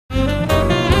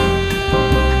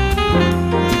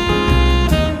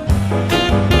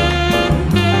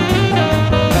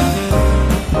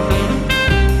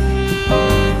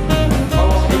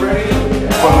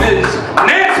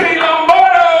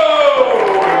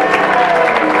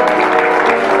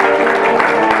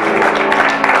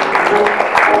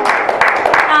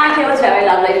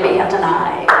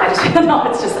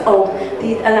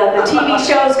the TV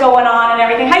shows going on and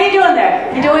everything. How you doing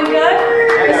there? You doing good?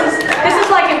 This is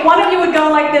like if one of you would go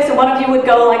like this and one of you would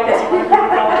go like this, and one of you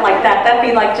would go like that. That'd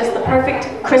be like just the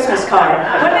perfect Christmas card,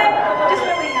 wouldn't it? Just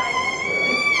really nice.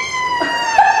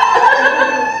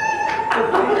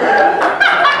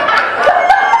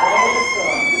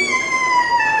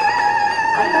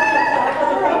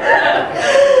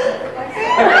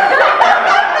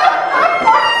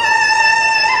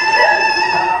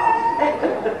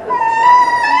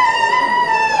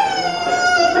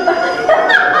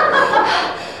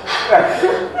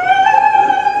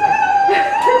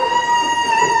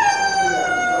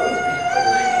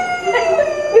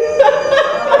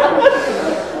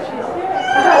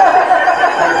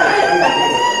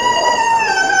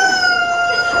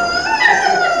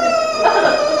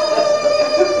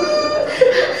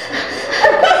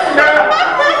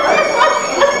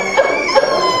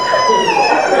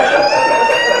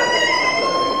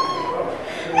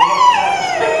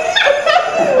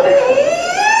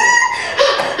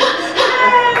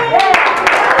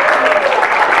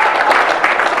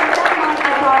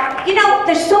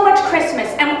 There's so much Christmas,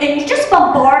 and you're just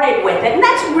bombarded with it, and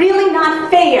that's really not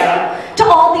fair to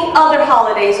all the other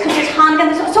holidays, because there's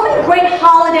Hanukkah, there's so many great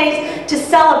holidays to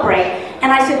celebrate.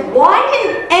 And I said, why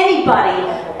didn't anybody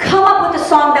come up with a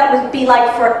song that would be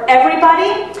like for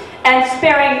everybody? And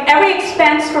sparing every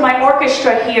expense for my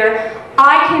orchestra here,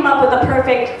 I came up with a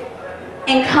perfect,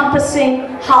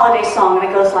 encompassing holiday song, and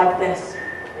it goes like this.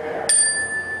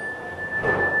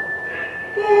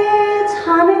 It's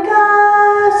Hanukkah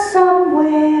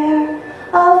somewhere,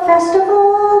 a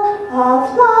festival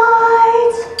of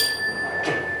lights.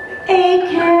 8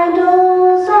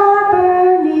 candles are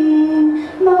burning,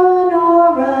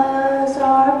 menorahs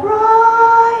are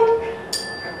bright.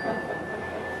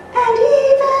 And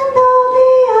even though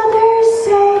the others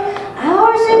say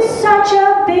ours is such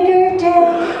a bigger day,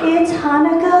 it's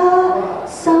Hanukkah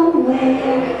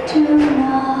somewhere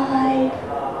tonight.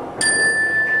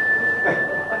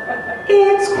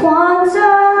 It's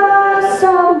Kwanzaa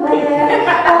somewhere,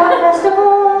 a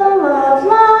festival of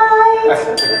lights.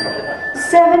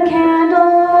 7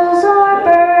 candles are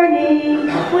burning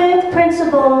with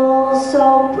principles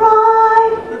so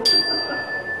bright.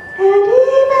 And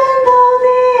even though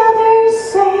the others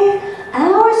say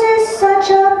ours is such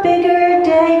a bigger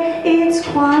day, it's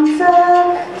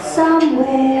Kwanzaa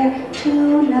somewhere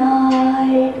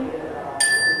tonight.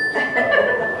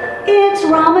 It's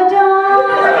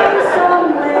Ramadan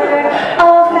somewhere,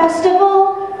 a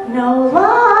festival, no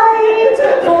lights.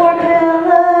 4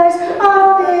 pillars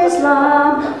of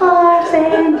Islam are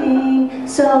standing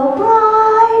so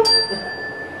bright.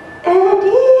 And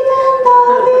even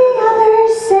though the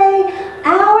others say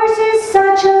ours is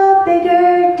such a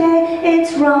bigger day,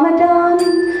 it's Ramadan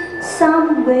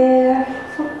somewhere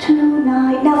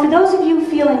tonight. Now, for those of you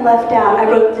feeling left out, I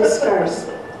wrote this verse.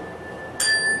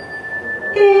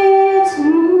 It's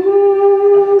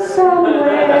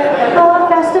somewhere, a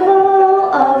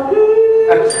festival of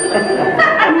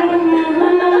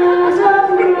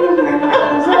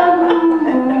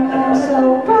so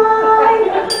bright.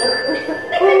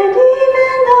 And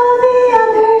even though the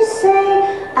others say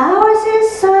ours is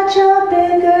such a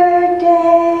bigger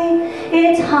day,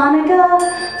 it's Hanukkah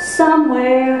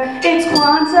somewhere, it's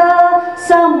Kwanzaa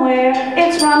somewhere,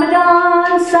 it's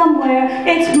Ramadan somewhere,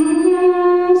 it's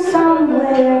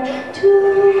somewhere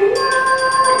tonight.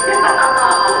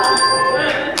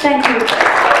 Thank you.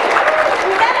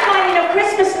 With that in mind,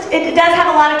 Christmas, it does have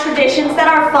a lot of traditions that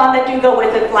are fun that do go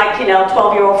with it, like,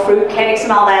 12-year-old fruit cakes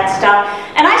and all that stuff.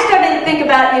 And I started to think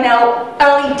about,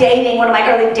 early dating, one of my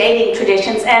early dating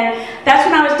traditions, and that's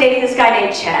when I was dating this guy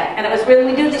named Chet. And it was really,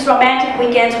 we do these romantic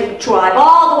weekends, we'd drive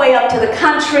all the way up to the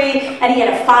country, and he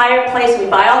had a fireplace, we'd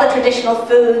buy all the traditional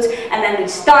foods, and then we'd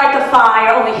start the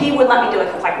fire, only he wouldn't let me do it,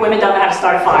 because women don't know how to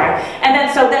start a fire. And then,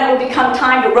 so then it would become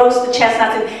time to roast the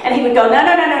chestnuts, and he would go, no, you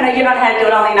don't know how to do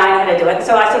it, only I know how to do it. And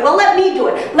so I said, well, let me do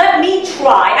it. Let me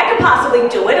try. I could possibly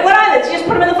do it. And what I did, just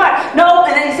put him in the fire. No,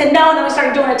 and then he said no, and then we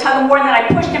started doing a tug of war, and then I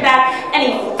pushed him back, and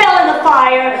he fell in the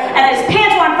fire, and then his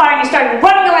pants were on fire, and he started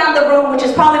running around the room, which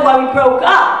is probably why we broke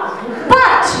up.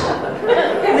 But,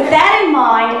 with that in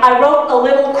mind, I wrote a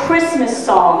little Christmas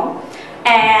song,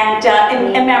 and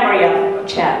in memory of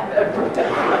Chet.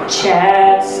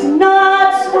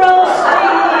 Chestnuts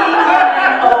roasting in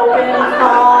an open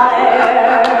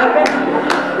fire,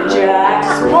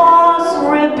 Jack's boss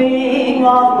ripping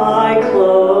off my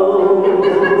clothes,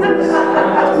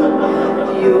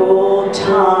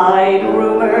 Yuletide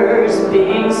rumors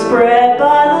being spread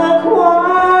by the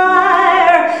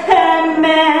choir, and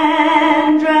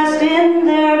men dressed in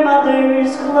their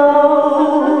mother's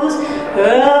clothes.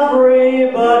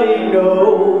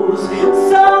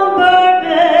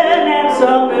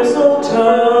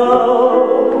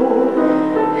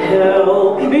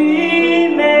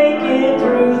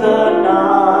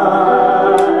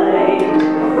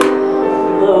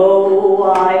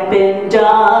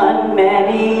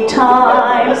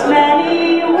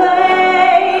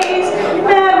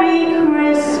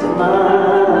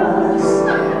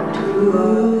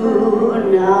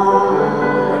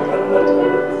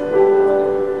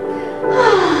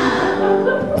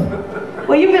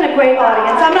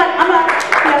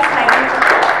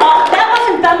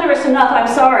 thunderous enough, I'm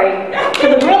sorry, for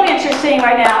the brilliance you're seeing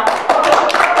right now.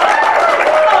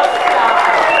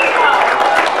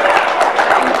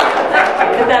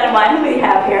 With that in mind, who do we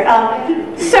have here?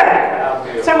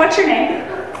 Sir, what's your name?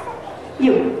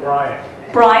 You.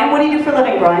 Brian. Brian, what do you do for a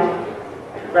living, Brian?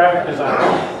 Graphic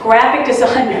designer. Graphic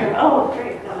designer. Oh,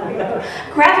 great.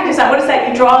 Graphic design, what is that?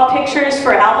 You draw pictures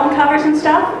for album covers and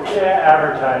stuff? Yeah,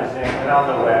 advertising and on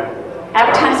the web.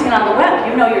 Advertising on the web.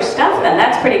 You know your stuff then.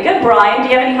 That's pretty good. Brian, do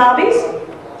you have any hobbies?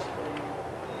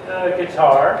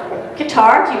 Guitar.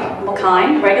 Guitar? What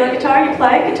kind? Regular guitar? You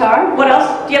play guitar? What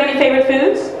else? Do you have any favorite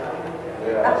foods?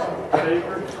 Yeah.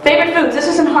 Favorite foods? This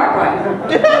isn't hard,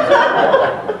 Brian.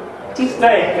 Steak.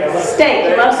 Steak.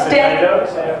 You love steak?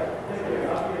 Potatoes, yeah.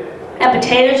 And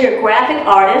potatoes, you're a graphic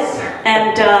artist,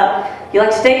 and you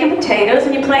like steak and potatoes,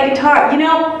 and you play guitar. You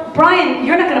know, Brian,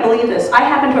 you're not going to believe this. I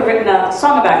happen to have written a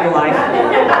song about your life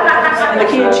in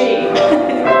the key of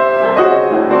G.